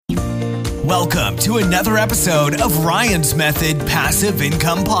Welcome to another episode of Ryan's Method Passive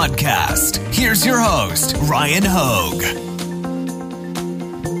Income Podcast. Here's your host, Ryan Hogue.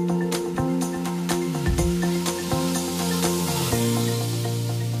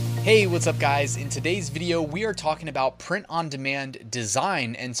 Hey, what's up guys? In today's video, we are talking about print-on-demand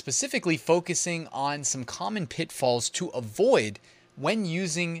design and specifically focusing on some common pitfalls to avoid when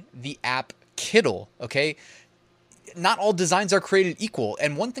using the app Kittl, okay? Not all designs are created equal.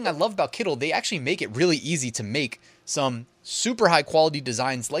 And one thing I love about Kittl, they actually make it really easy to make some super high quality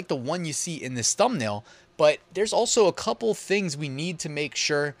designs like the one you see in this thumbnail. But there's also a couple things we need to make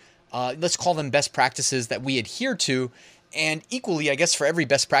sure, let's call them best practices that we adhere to. And equally, I guess for every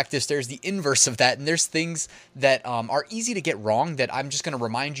best practice, there's the inverse of that. And there's things that are easy to get wrong that I'm just going to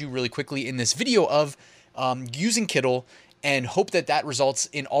remind you really quickly in this video of using Kittl, and hope that that results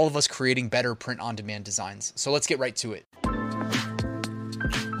in all of us creating better print-on-demand designs. So let's get right to it.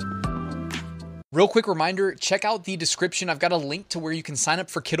 Real quick reminder, check out the description. I've got a link to where you can sign up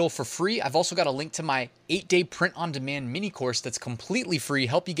for Kittl for free. I've also got a link to my 8-day print-on-demand mini course that's completely free,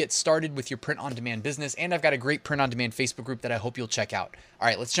 help you get started with your print-on-demand business. And I've got a great print-on-demand Facebook group that I hope you'll check out. All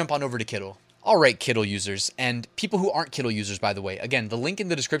right, let's jump on over to Kittl. All right, Kittl users, and people who aren't Kittl users, by the way, again, the link in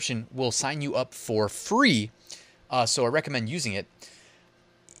the description will sign you up for free. So I recommend using it.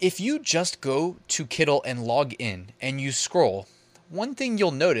 If you just go to Kittl and log in and you scroll, one thing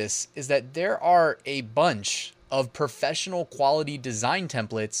you'll notice is that there are a bunch of professional quality design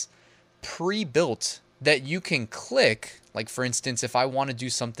templates pre-built that you can click. Like for instance, if I want to do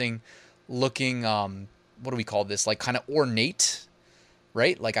something looking, what do we call this? Like kind of ornate,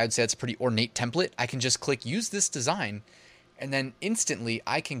 right? Like I'd say it's a pretty ornate template. I can just click use this design and then instantly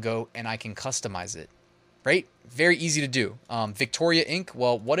I can go and I can customize it. Right? Very easy to do. Victoria ink.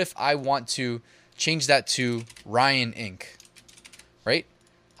 Well, what if I want to change that to Ryan ink? Right?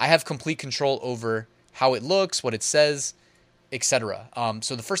 I have complete control over how it looks, what it says, etc.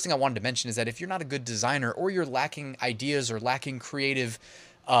 So the first thing I wanted to mention is that if you're not a good designer or you're lacking ideas or lacking creative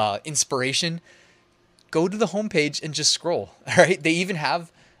inspiration, go to the homepage and just scroll. All right? They even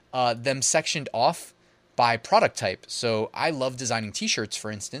have them sectioned off by product type. So I love designing t-shirts,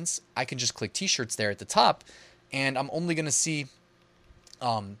 for instance. I can just click t-shirts there at the top and I'm only going to see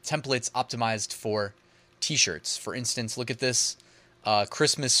templates optimized for t-shirts. For instance, look at this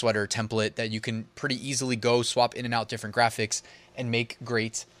Christmas sweater template that you can pretty easily go swap in and out different graphics and make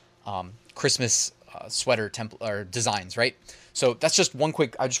great Christmas sweater or designs, right? So that's just one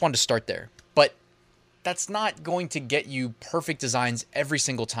quick, I just wanted to start there. But that's not going to get you perfect designs every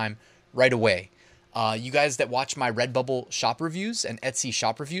single time right away. You guys that watch my Redbubble shop reviews and Etsy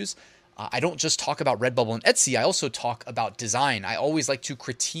shop reviews, I don't just talk about Redbubble and Etsy. I also talk about design. I always like to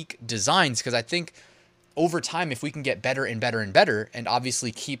critique designs because I think over time, if we can get better and better and better, and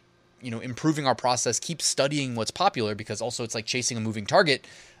obviously keep, improving our process, keep studying what's popular, because also it's like chasing a moving target,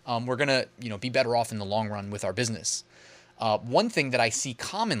 we're gonna, be better off in the long run with our business. One thing that I see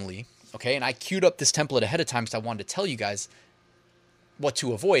commonly, okay, and I queued up this template ahead of time because I wanted to tell you guys what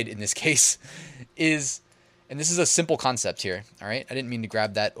to avoid in this case is, and this is a simple concept here, all right? I didn't mean to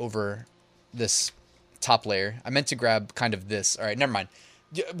grab that over this top layer. I meant to grab kind of this. All right, never mind.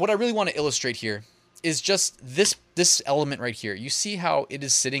 What I really want to illustrate here is just this element right here. You see how it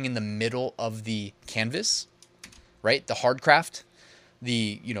is sitting in the middle of the canvas, right? The hard craft,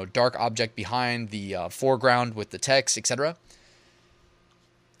 the, dark object behind the foreground with the text, etc.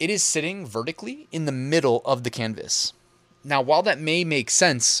 It is sitting vertically in the middle of the canvas. Now, while that may make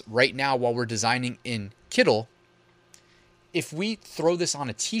sense right now while we're designing in Kittl, if we throw this on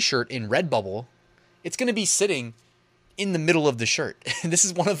a t-shirt in Redbubble, it's going to be sitting in the middle of the shirt. This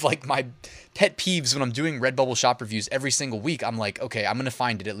is one of like my pet peeves when I'm doing Redbubble shop reviews every single week. I'm like, okay, I'm going to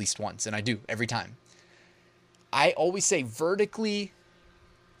find it at least once, and I do every time. I always say vertically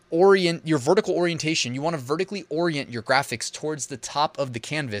orient your vertical orientation. You want to vertically orient your graphics towards the top of the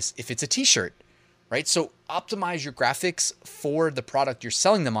canvas if it's a t-shirt. Right? So optimize your graphics for the product you're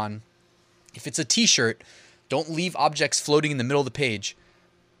selling them on. If it's a t-shirt, don't leave objects floating in the middle of the page.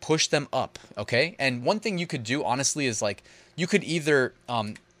 Push them up, okay? And one thing you could do, honestly, is like you could either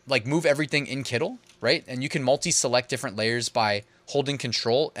move everything in Kittl, right? And you can multi-select different layers by holding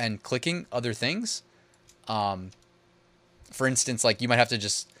control and clicking other things. For instance, like you might have to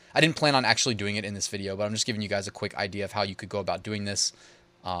just, I didn't plan on actually doing it in this video, but I'm just giving you guys a quick idea of how you could go about doing this.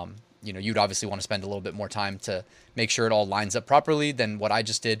 You'd obviously want to spend a little bit more time to make sure it all lines up properly than what I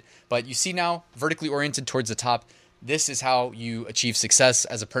just did. But you see now, vertically oriented towards the top, this is how you achieve success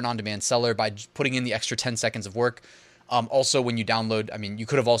as a print-on-demand seller by putting in the extra 10 seconds of work. Also, when you download, you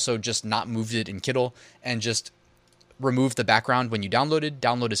could have also just not moved it in Kittl and just remove the background when you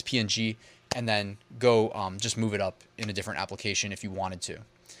download as PNG, and then go just move it up in a different application if you wanted to.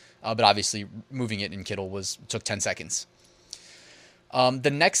 But obviously moving it in Kittl took 10 seconds.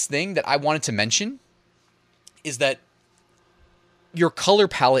 The next thing that I wanted to mention is that your color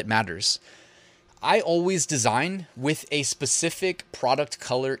palette matters. I always design with a specific product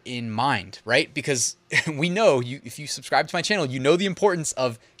color in mind, right? Because we know, if you subscribe to my channel, you know the importance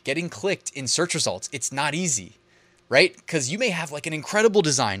of getting clicked in search results. It's not easy, right? Because you may have like an incredible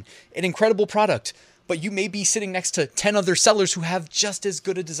design, an incredible product, but you may be sitting next to 10 other sellers who have just as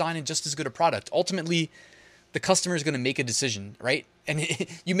good a design and just as good a product. Ultimately, the customer is going to make a decision, right? And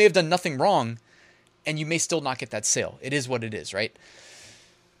you may have done nothing wrong, and you may still not get that sale. It is what it is, right?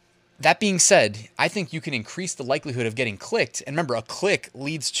 That being said, I think you can increase the likelihood of getting clicked. And remember, a click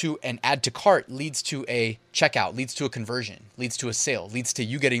leads to an add to cart, leads to a checkout, leads to a conversion, leads to a sale, leads to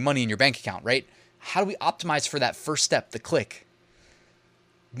you getting money in your bank account, right? How do we optimize for that first step, the click?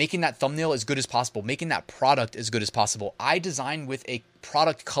 Making that thumbnail as good as possible, making that product as good as possible. I design with a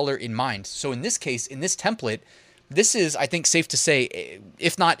product color in mind. So in this case, in this template, this is, I think, safe to say,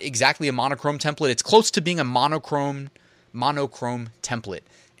 if not exactly a monochrome template, it's close to being a monochrome template.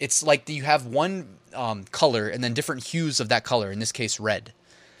 It's like you have one color and then different hues of that color, in this case, red.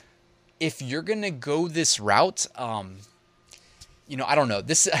 If you're going to go this route, I don't know.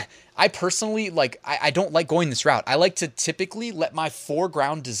 I personally, I don't like going this route. I like to typically let my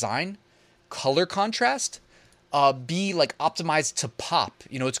foreground design color contrast be like optimized to pop.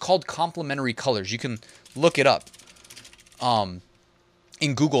 It's called complementary colors. You can look it up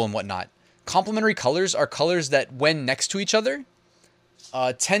in Google and whatnot. Complementary colors are colors that, when next to each other,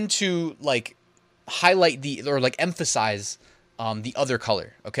 tend to like highlight emphasize the other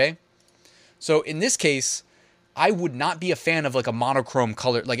color. Okay. So in this case, I would not be a fan of like a monochrome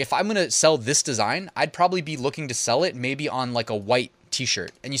color. Like if I'm going to sell this design, I'd probably be looking to sell it maybe on like a white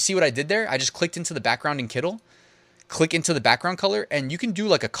t-shirt. And you see what I did there? I just clicked into the background in Kittl, click into the background color, and you can do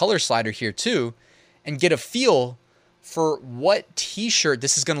like a color slider here too and get a feel for what t-shirt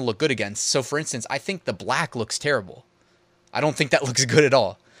this is going to look good against. So for instance, I think the black looks terrible. I don't think that looks good at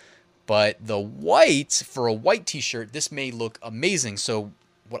all. But the white, for a white t-shirt, this may look amazing. So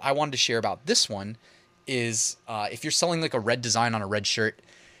what I wanted to share about this one is if you're selling like a red design on a red shirt,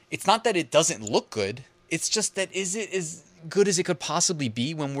 it's not that it doesn't look good. It's just that, is it as good as it could possibly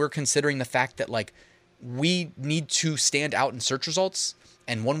be when we're considering the fact that like we need to stand out in search results?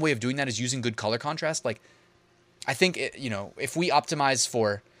 And one way of doing that is using good color contrast. Like I think, if we optimize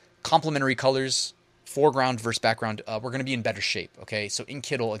for complementary colors, foreground versus background, we're going to be in better shape. Okay. So in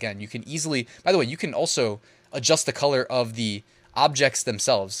Kittl, again, you can easily, by the way, you can also adjust the color of the objects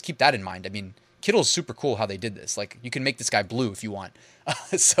themselves. Keep that in mind. I mean, Kittl is super cool how they did this. Like you can make this guy blue if you want.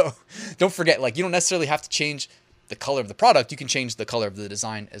 So don't forget, like you don't necessarily have to change the color of the product. You can change the color of the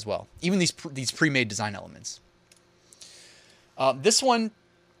design as well. Even these pre-made design elements. This one,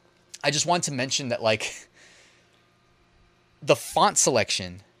 I just want to mention that like the font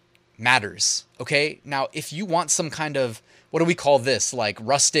selection matters. Okay. Now, if you want some kind of, what do we call this? Like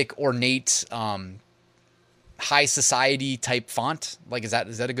rustic, ornate, high society type font. Like, is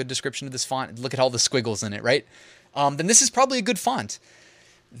that a good description of this font? Look at all the squiggles in it, right? Then this is probably a good font.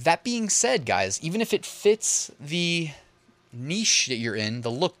 That being said, guys, even if it fits the niche that you're in,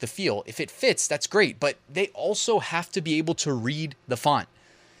 the look, the feel, if it fits, that's great. But they also have to be able to read the font.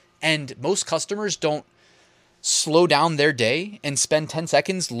 And most customers don't slow down their day and spend 10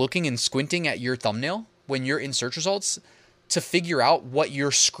 seconds looking and squinting at your thumbnail when you're in search results to figure out what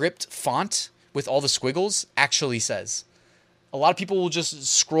your script font with all the squiggles actually says. A lot of people will just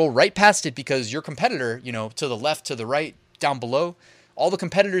scroll right past it because your competitor, to the left, to the right, down below, all the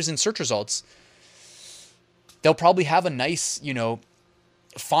competitors in search results, they'll probably have a nice,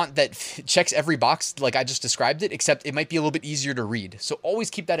 font that checks every box like I just described it, except it might be a little bit easier to read. So always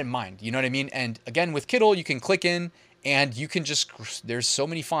keep that in mind. You know what I mean? And again, with Kittl, you can click in and you can there's so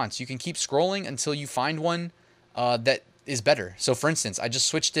many fonts. You can keep scrolling until you find one that is better. So for instance, I just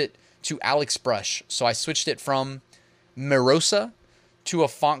switched it to Alex Brush. So I switched it from Merosa to a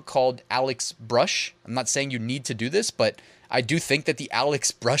font called Alex Brush. I'm not saying you need to do this, but I do think that the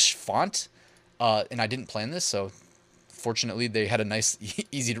Alex Brush font, and I didn't plan this, so fortunately they had a nice,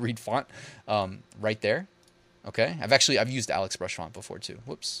 easy to read font right there. Okay. I've used Alex Brush font before too.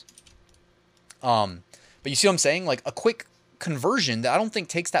 Whoops. But you see what I'm saying? Like a quick conversion that I don't think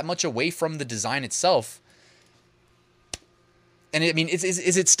takes that much away from the design itself. And I mean, is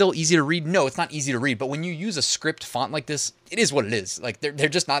it still easy to read? No, it's not easy to read. But when you use a script font like this, it is what it is. Like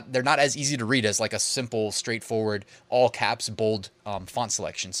they're not as easy to read as like a simple, straightforward, all caps, bold font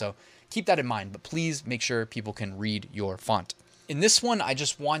selection. So keep that in mind, but please make sure people can read your font. In this one, I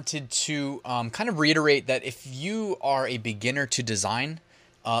just wanted to kind of reiterate that if you are a beginner to design,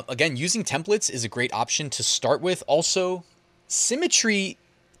 again, using templates is a great option to start with. Also, symmetry,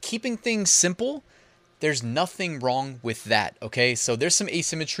 keeping things simple, there's nothing wrong with that, okay? So there's some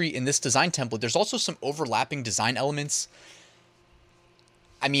asymmetry in this design template. There's also some overlapping design elements.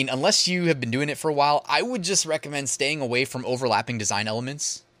 I mean, unless you have been doing it for a while, I would just recommend staying away from overlapping design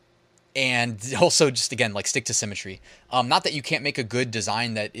elements. And also just, again, like stick to symmetry. Not that you can't make a good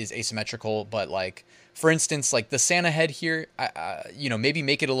design that is asymmetrical, but like, for instance, like the Santa head here, maybe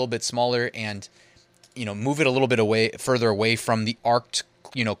make it a little bit smaller and, move it a little bit further away from the arced,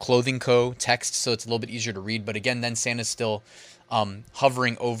 Clothing Co. text. So it's a little bit easier to read. But again, then Santa's still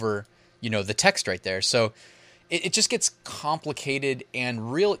hovering over, the text right there. So it just gets complicated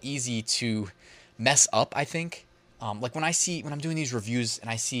and real easy to mess up, I think. Like when I'm doing these reviews and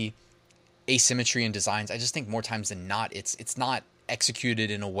I see asymmetry in designs, I just think more times than not, it's not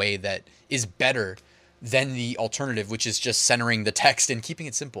executed in a way that is better than the alternative, which is just centering the text and keeping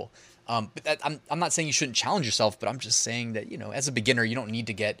it simple. But I'm not saying you shouldn't challenge yourself, but I'm just saying that, as a beginner, you don't need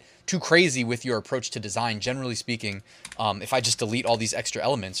to get too crazy with your approach to design. Generally speaking, if I just delete all these extra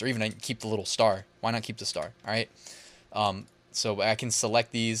elements, or even I keep the little star, why not keep the star? All right. So I can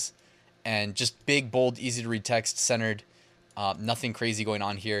select these and just big, bold, easy to read text, centered, nothing crazy going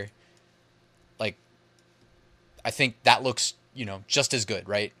on here. Like, I think that looks, just as good,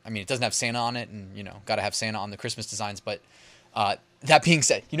 right? I mean, it doesn't have Santa on it, and, got to have Santa on the Christmas designs. But that being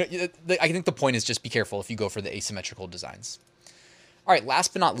said, I think the point is just be careful if you go for the asymmetrical designs. All right,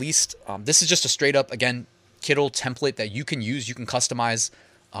 last but not least, this is just a straight up, again, Kittl template that you can use, you can customize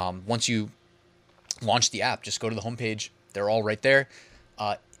once you launch the app. Just go to the homepage. They're all right there.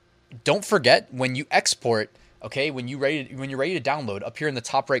 Don't forget when you export, okay, when you're ready to download, up here in the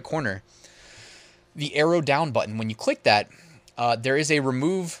top right corner, the arrow down button, when you click that, there is a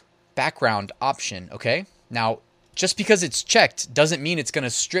remove background option, okay? Now, just because it's checked doesn't mean it's going to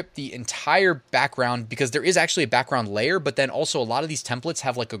strip the entire background, because there is actually a background layer, but then also a lot of these templates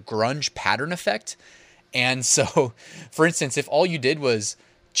have like a grunge pattern effect. And so, for instance, if all you did was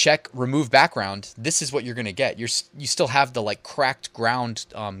check remove background, this is what you're going to get. You still have the like cracked ground,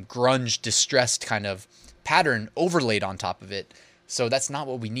 grunge, distressed kind of pattern overlaid on top of it. So that's not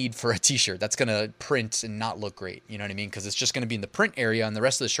what we need for a t-shirt. That's going to print and not look great. You know what I mean? Because it's just going to be in the print area and the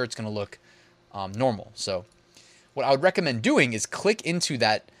rest of the shirt's going to look normal. So what I would recommend doing is click into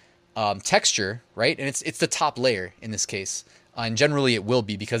that texture, right? And it's the top layer in this case. And generally it will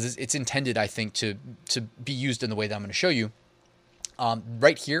be, because it's intended, I think, to be used in the way that I'm going to show you.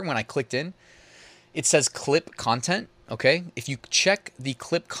 Right here, when I clicked in, it says clip content, okay? If you check the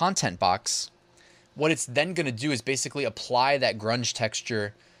clip content box, what it's then going to do is basically apply that grunge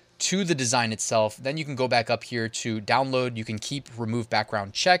texture to the design itself. Then you can go back up here to download. You can keep remove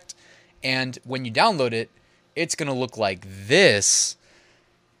background checked. And when you download it, it's going to look like this,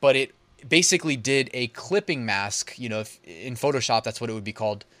 but it basically did a clipping mask, if in Photoshop, that's what it would be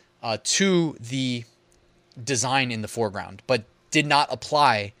called, to the design in the foreground, but did not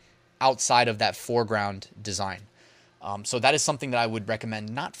apply outside of that foreground design. So that is something that I would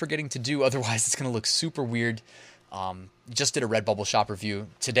recommend not forgetting to do. Otherwise, it's going to look super weird. Just did a Redbubble shop review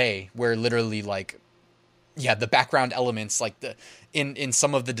today where literally the background elements, like in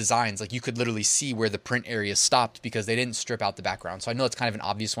some of the designs, like you could literally see where the print area stopped because they didn't strip out the background. So I know it's kind of an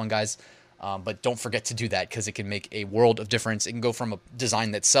obvious one, guys, but don't forget to do that because it can make a world of difference. It can go from a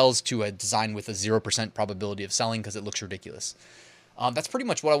design that sells to a design with a 0% probability of selling because it looks ridiculous. That's pretty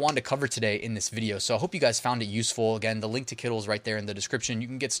much what I wanted to cover today in this video. So I hope you guys found it useful. Again, the link to Kittl is right there in the description. You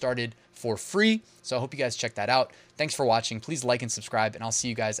can get started for free. So I hope you guys check that out. Thanks for watching. Please like and subscribe, and I'll see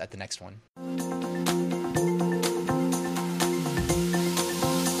you guys at the next one.